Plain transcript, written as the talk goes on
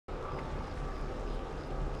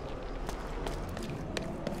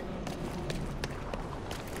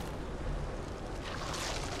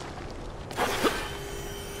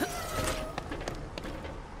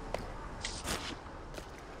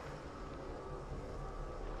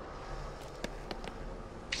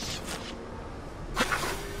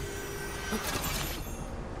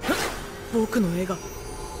僕の絵が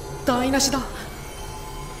台無しだ。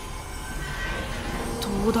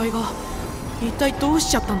灯台が一体どうし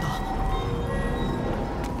ちゃったんだ。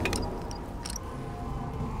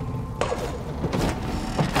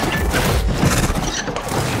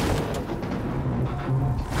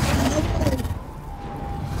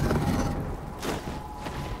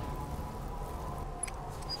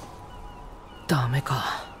ダメ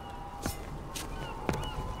か。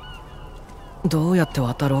どうやって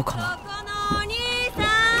渡ろうかな。ここのお兄さ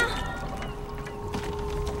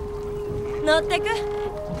ん乗ってく。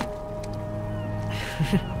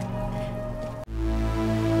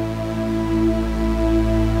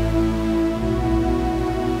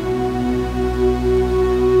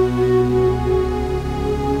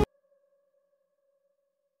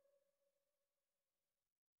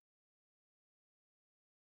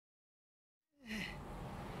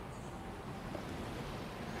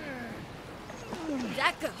ザ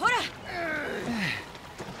ック、ほら。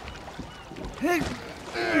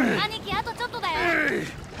兄貴、あとちょっとだよ。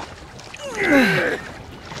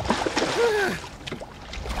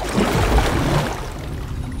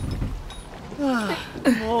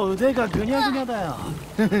もう腕がぐにゃぐにゃだよ。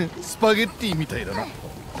スパゲッティみたいだな。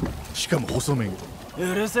しかも細麺。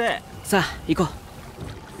うるせえ。さあ行こう。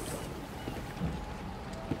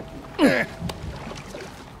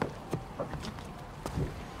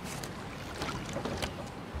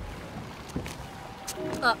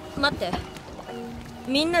あ、待って。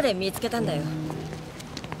みんなで見つけたんだよ。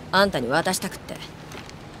あんたに渡したくって。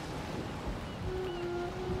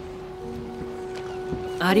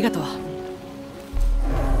ありがとう。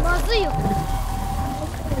まずいよ。お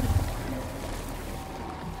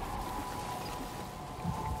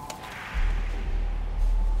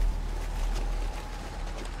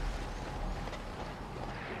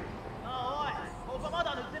い、ここま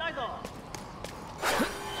だ塗ってないぞ。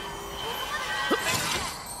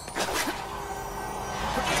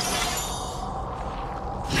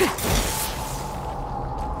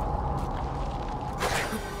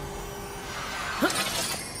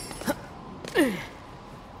ア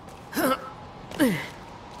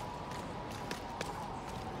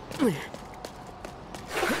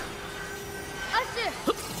ッシ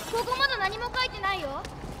ュ、ここまだ何も書いてないよ。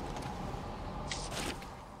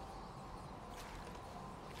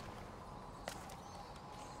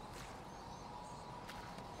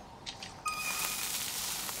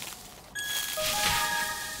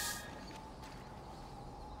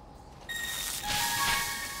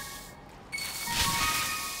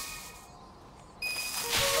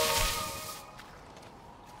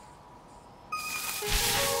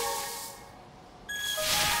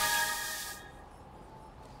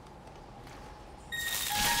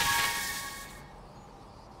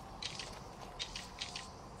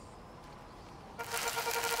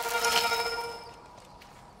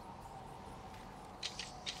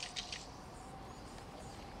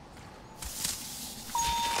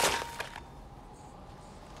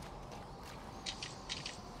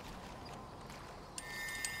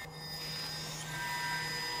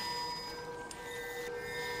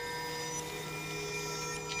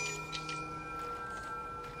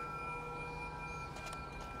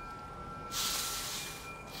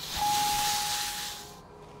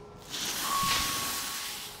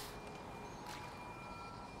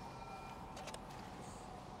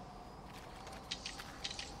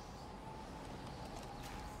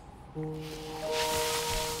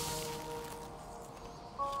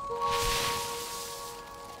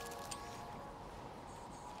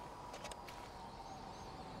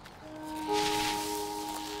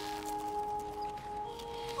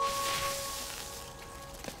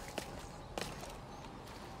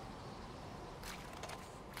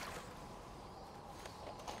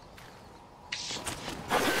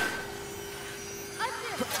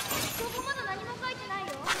ここまだ何も書いてないよ。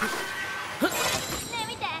ねえ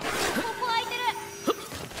見て、ここ開いてる。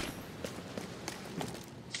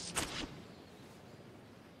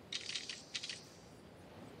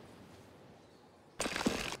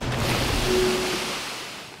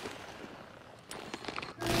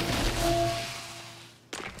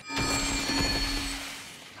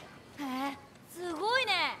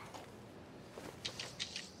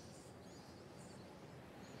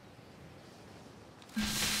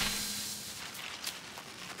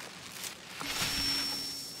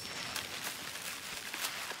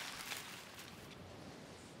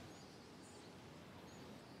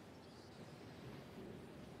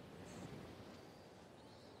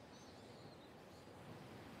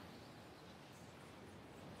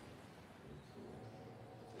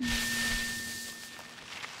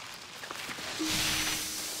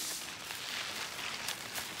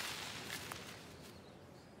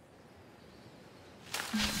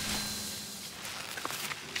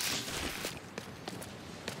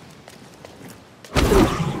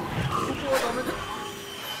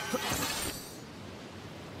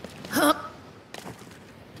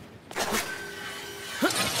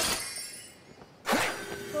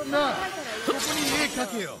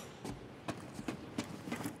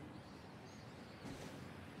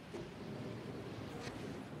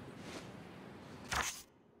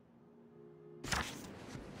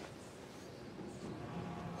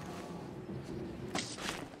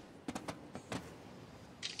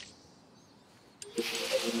こ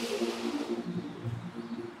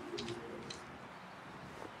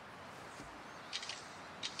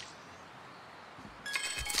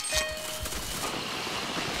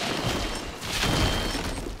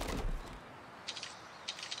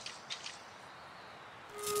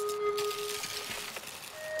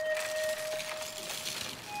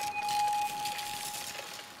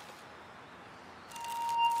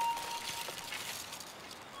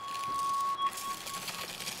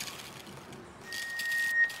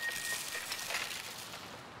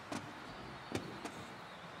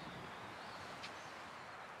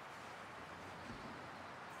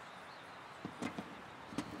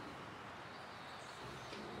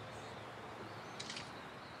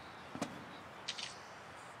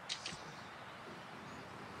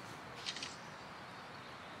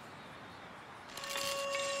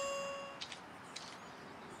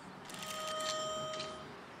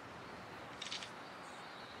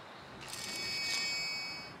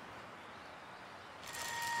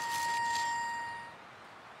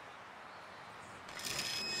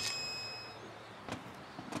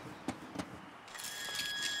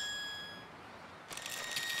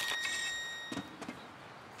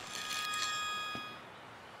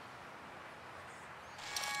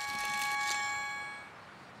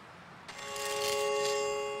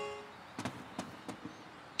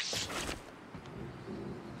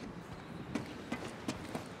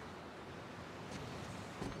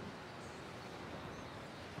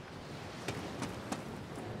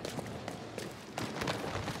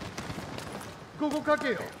こかけ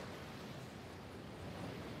よ。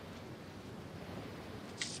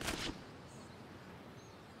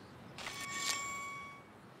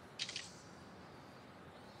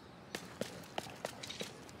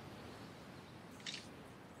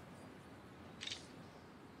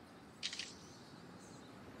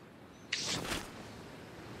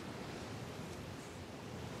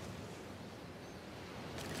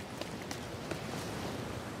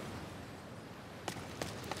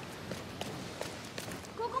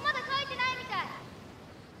ここまだ書いてないみたい。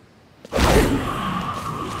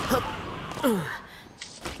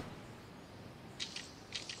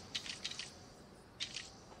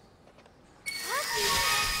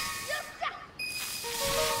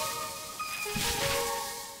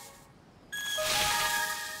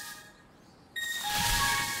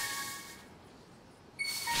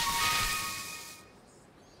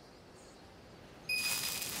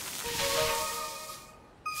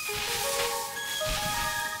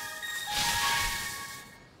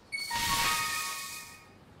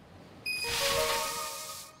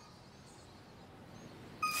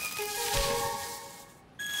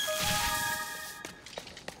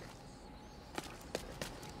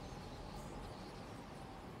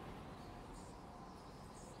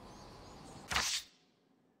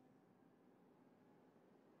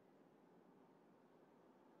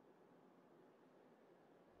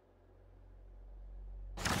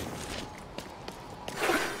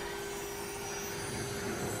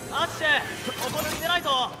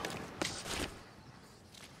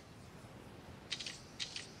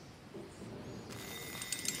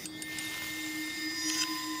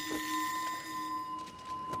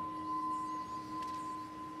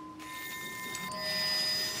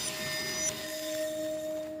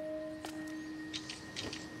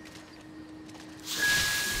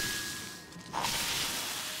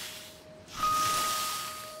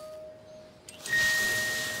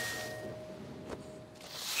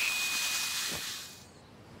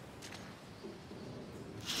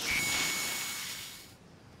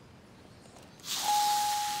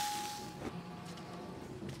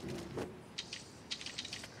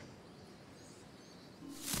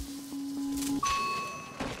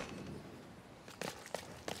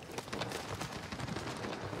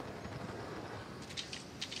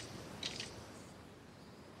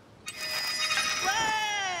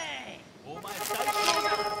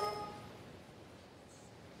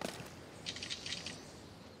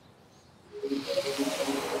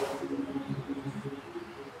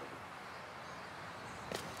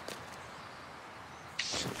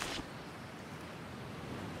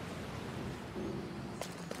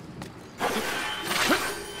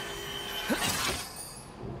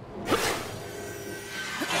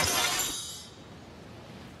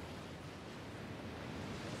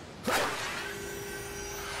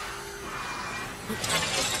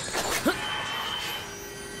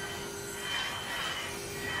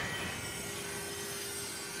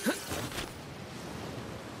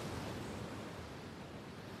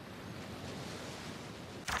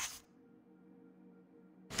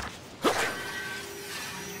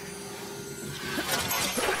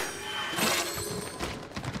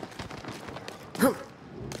こ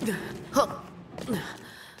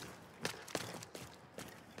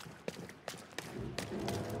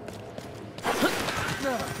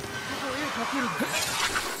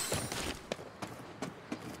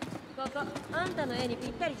こあんたの絵にぴ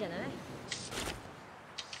ったりじゃない？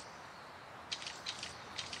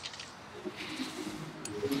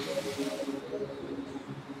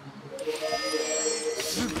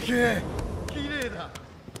すっげえ綺麗だ。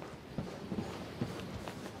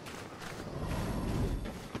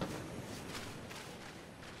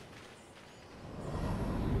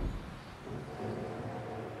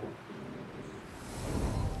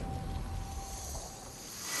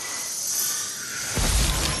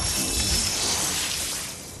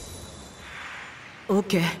オッ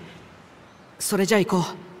ケー。それじゃあ行こう。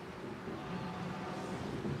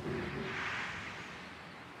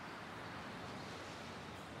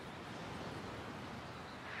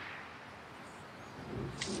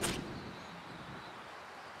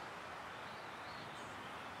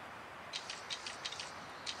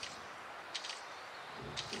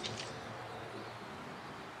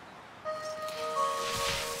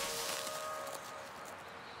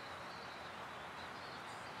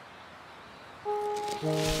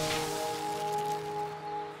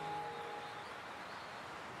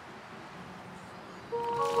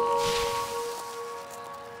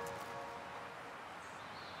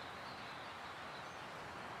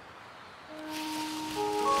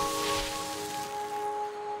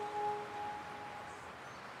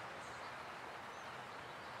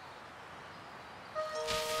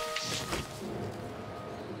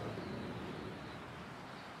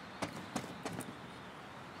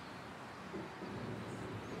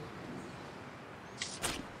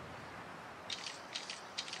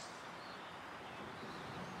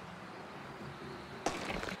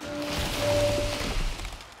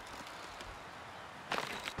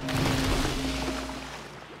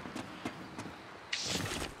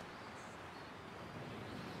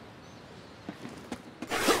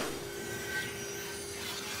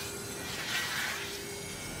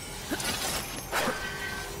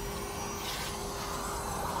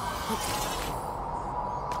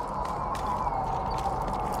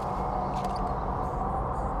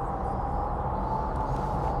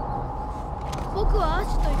僕はアッ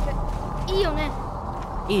シュと行く。いいよね？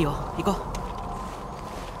いいよ、行こ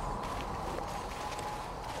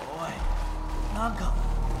おい、なんか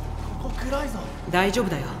ここ暗いぞ。う。大丈夫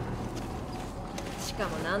だよ。しか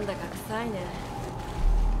もなんだか臭いね。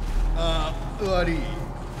ああ、悪い。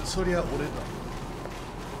そりゃ俺だ。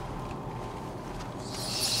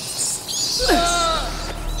ああ、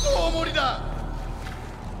コウモリだ。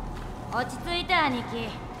落ち着いて兄貴。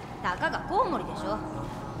たかがコウモリでしょ。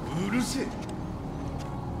うるせえ。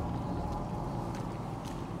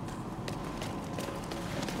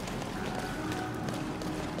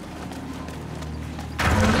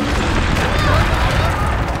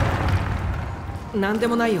なんで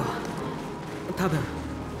もないよ、多分。う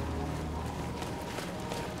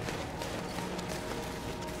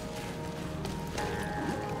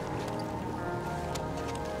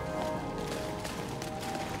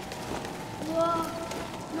わ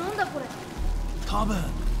ー、なんだこれ。多分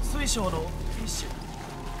水晶のフィッシュ。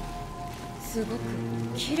すごく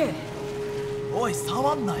綺麗。おい、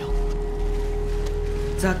触んなよ。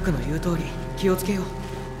ザックの言う通り気をつけよう。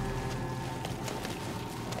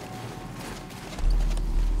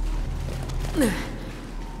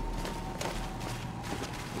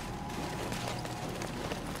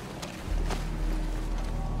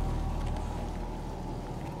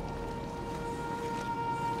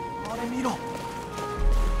あれ見ろ。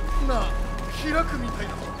なあ、開くみたい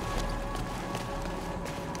だぞ。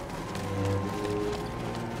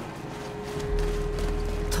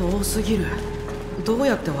遠すぎる。どう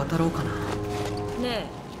やって渡ろうかな。ねえ、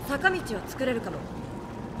坂道を作れるかも。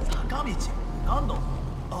坂道？何の？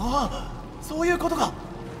ああ、そういうことか。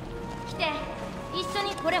来て、一緒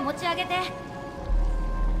にこれ持ち上げて。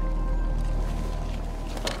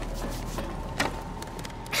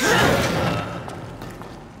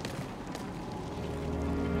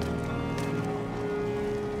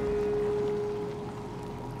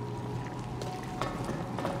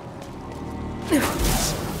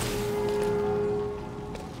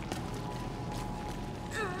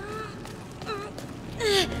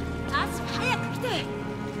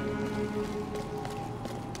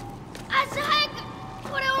足早く。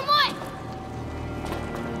これ重い。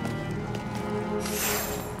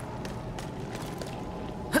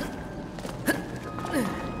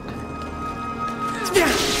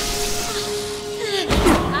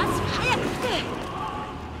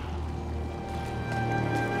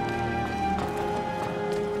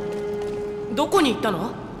どこに行った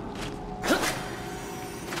の？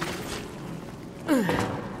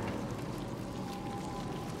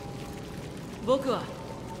僕は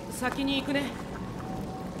先に行くね。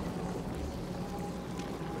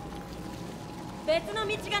別の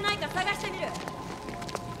道がないか探してみる。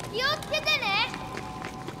気をつけてね。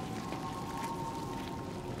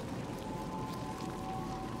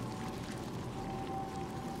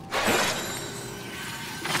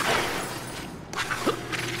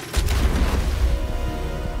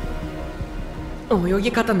泳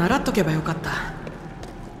ぎ方習っとけばよかった。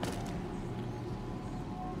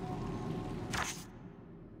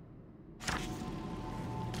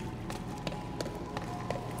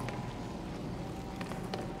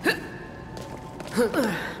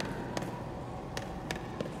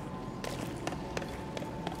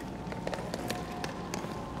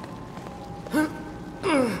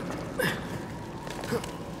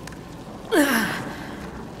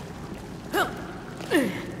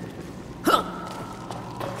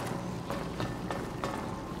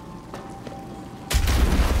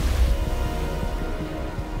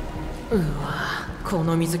うわ、こ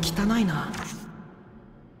の水汚いな。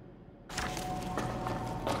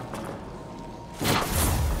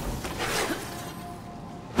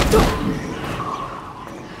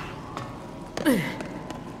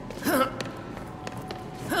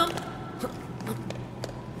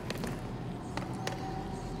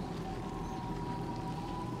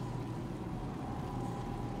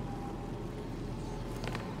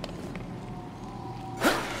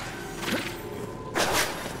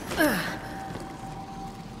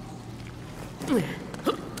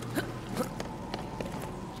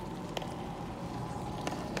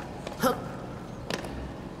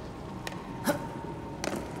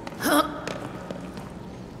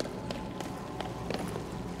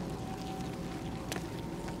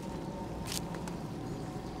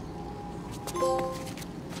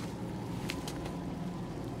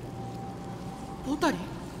ポタリ、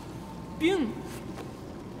ビュン。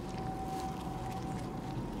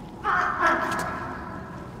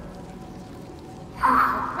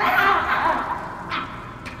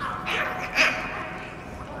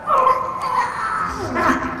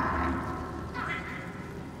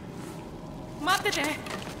待ってて、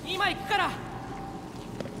今行くから。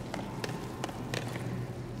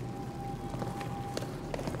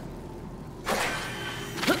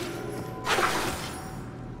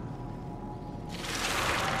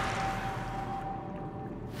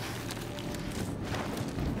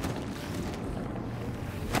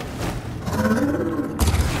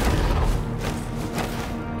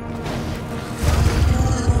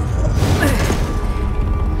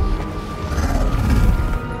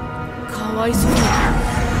かわいそうに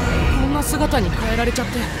こんな姿に変えられちゃっ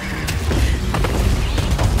て。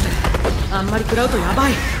あんまり食らうとやば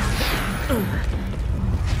い。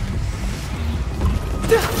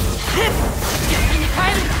逆に帰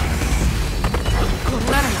るんだ。こ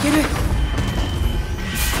れならいける。こ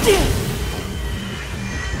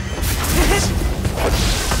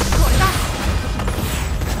れだ。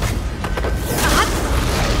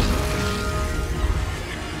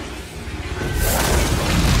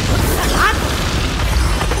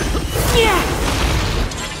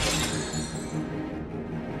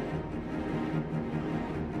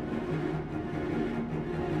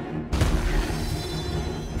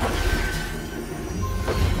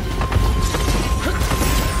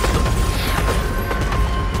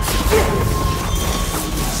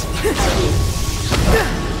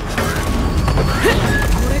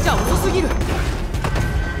これじゃ遅すぎる。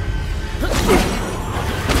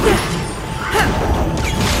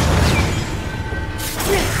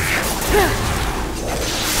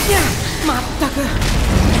まったく。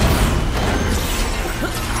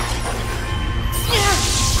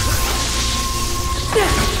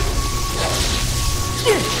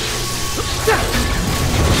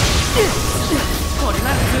これな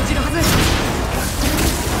ら通じるはず。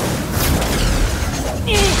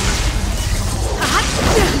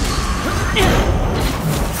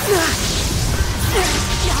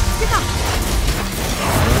やっつけた。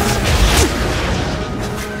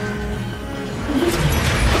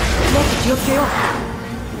もっと気をつけよう。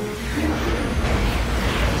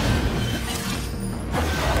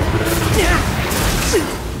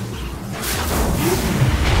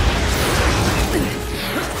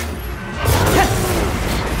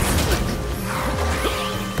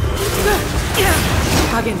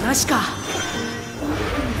手加減なしか。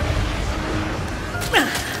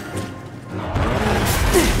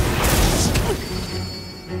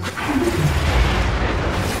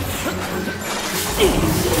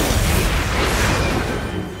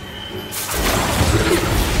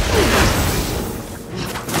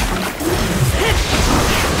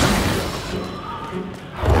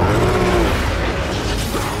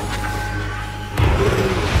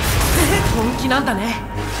なんだね。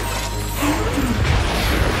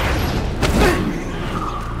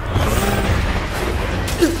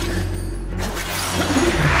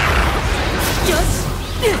よし。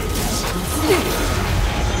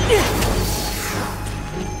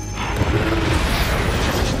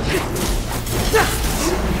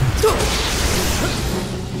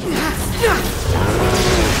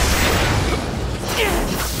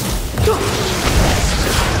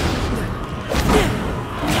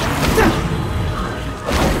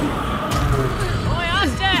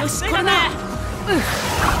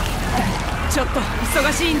ちょっと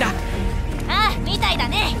忙しいんだ。ああ、みたいだ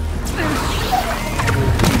ね。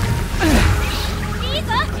いい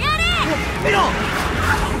ぞ、やれ。見ろ。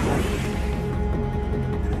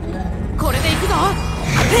これで行くぞ。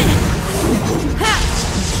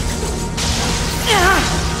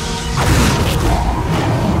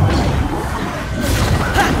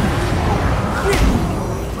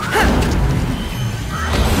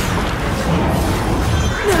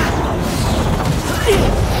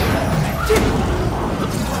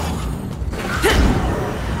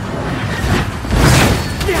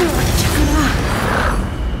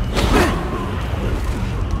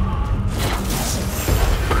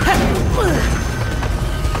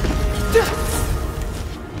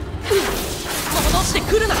戻して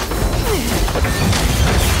くるな。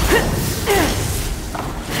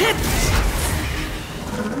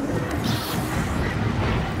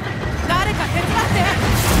誰か手伝って。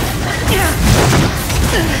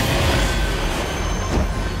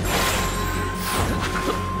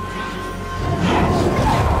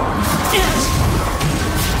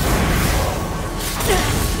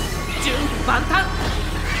準備万端。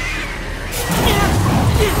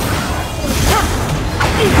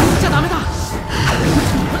やっちゃダメだ。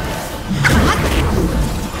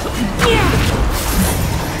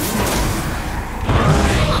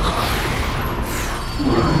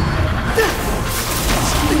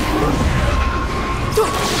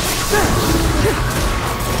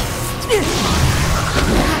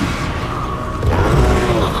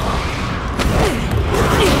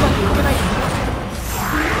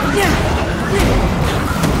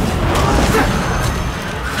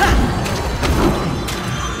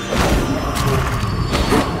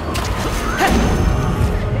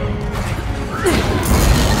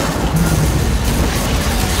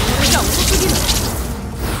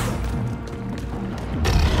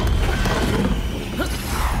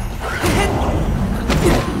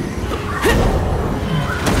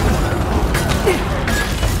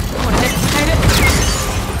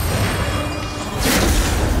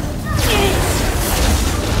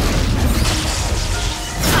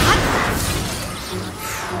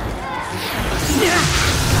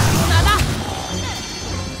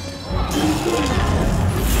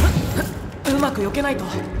うまく避けないと。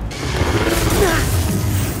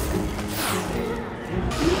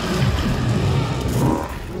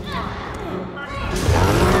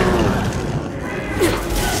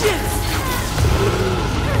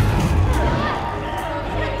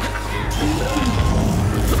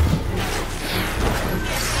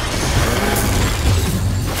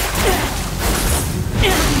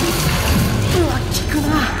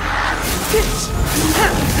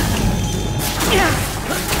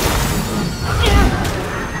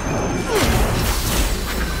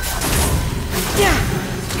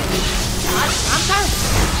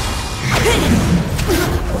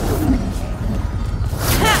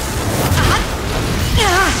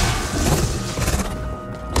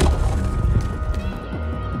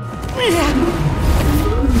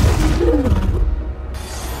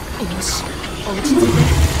よし、落ち着いて。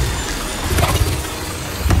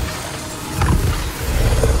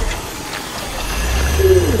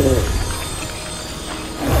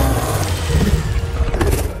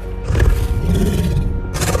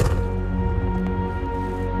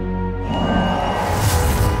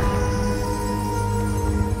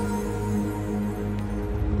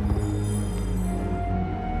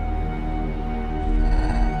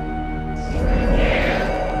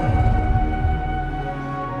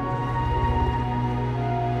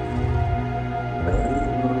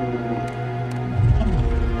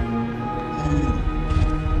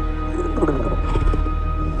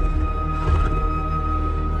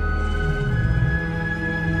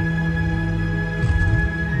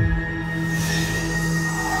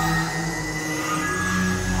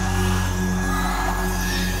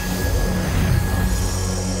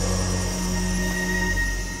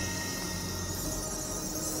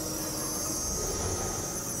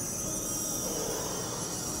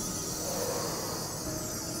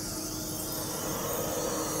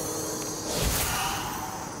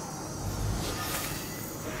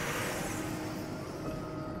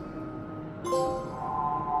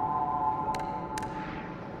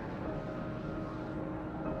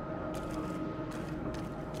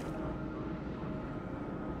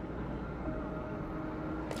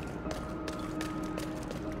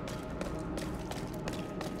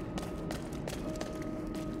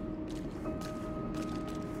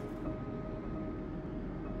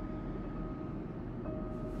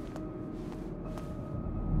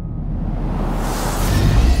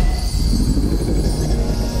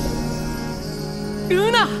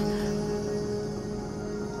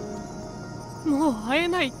もう会え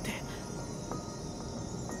ないって。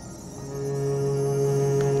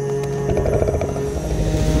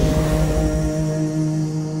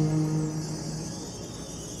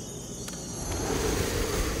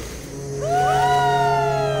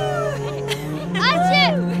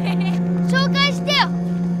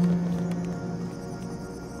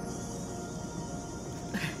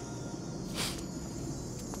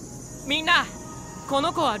みんな、こ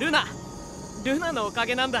の子はルナのおか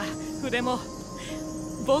げなんだ。筆も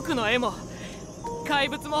僕の絵も怪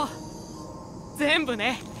物も全部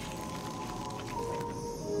ね。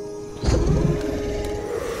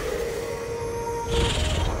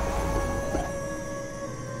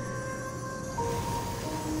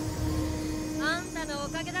あんたのお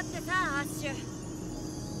かげだってさ、アッシュ。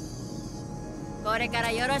これか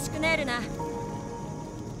らよろしくね、ルナ。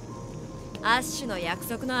アッシュの約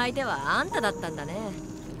束の相手はあんただったんだね。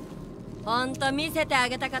ほんと見せてあ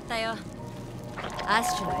げたかったよ。アッ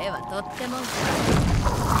シュの絵はとっても。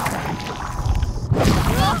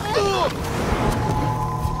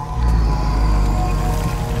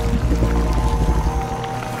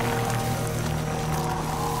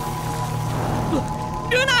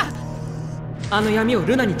ルナ！あの闇を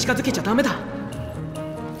ルナに近づけちゃダメだ。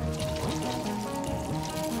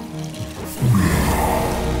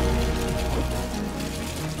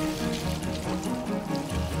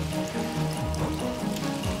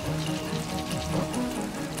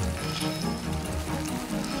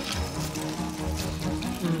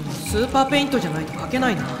スーパーペイントじゃないと描け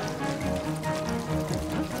ないな。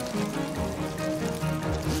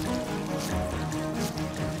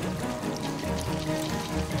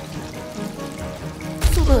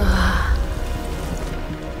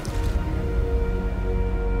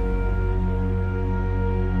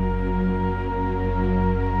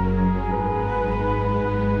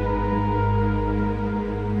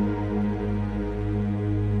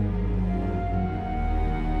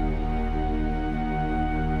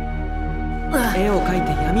絵を描い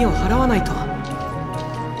て闇を払わないと。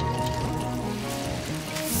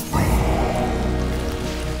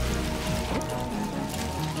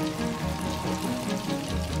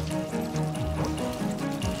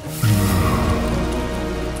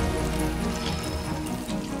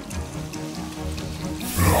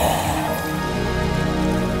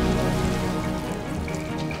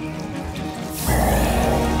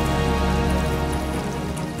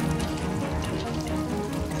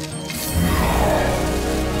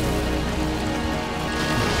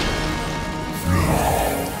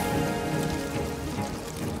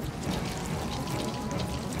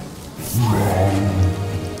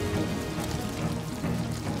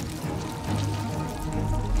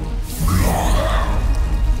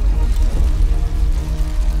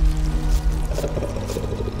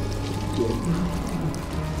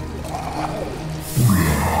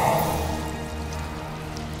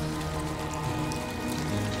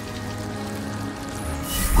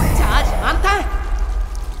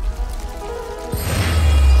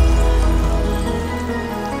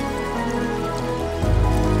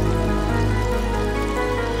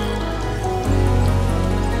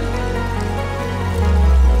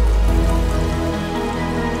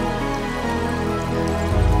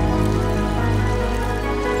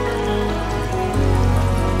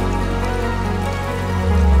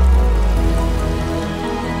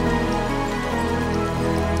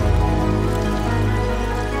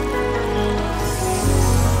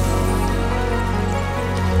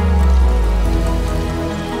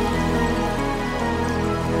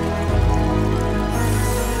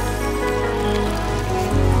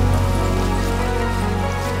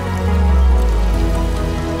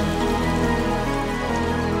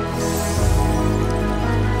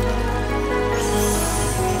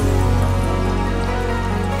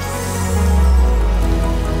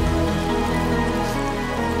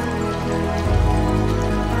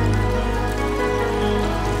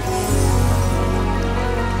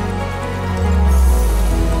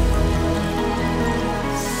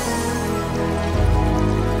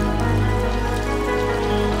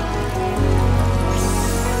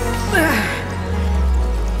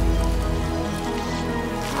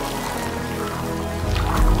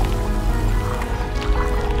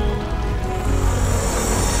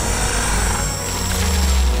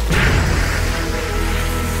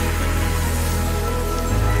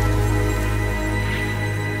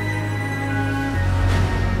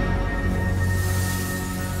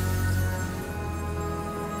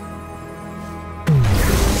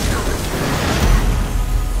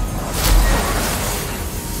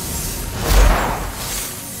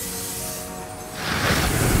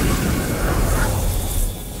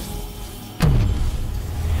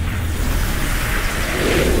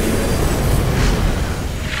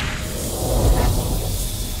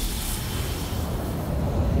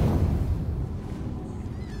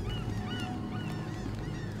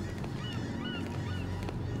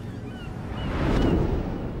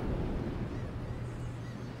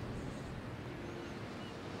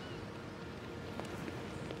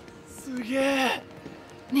すげえ。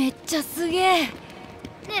めっちゃすげえ。ね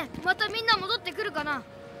え、またみんな戻ってくるかな。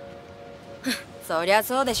そりゃ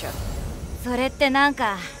そうでしょ。それってなん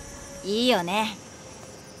かいいよね。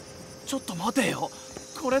ちょっと待てよ、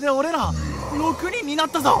これで俺ら6人になっ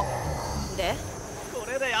たぞ。でこ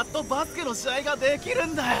れでやっとバスケの試合ができる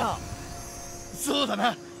んだよ。そうだ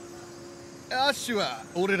な。アッシュは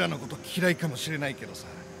俺らのこと嫌いかもしれないけどさ、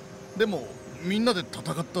でもみんなで戦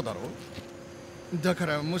っただろ。だか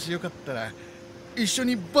らもしよかったら一緒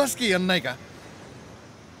にバスケやんないか。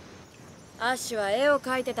アッシュは絵を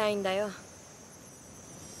描いてたいんだよ。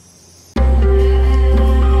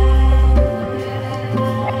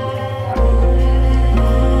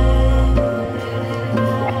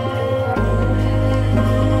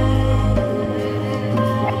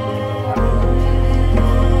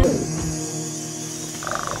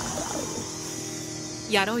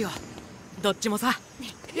やろうよ、どっちもさ。よっ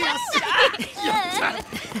しゃ。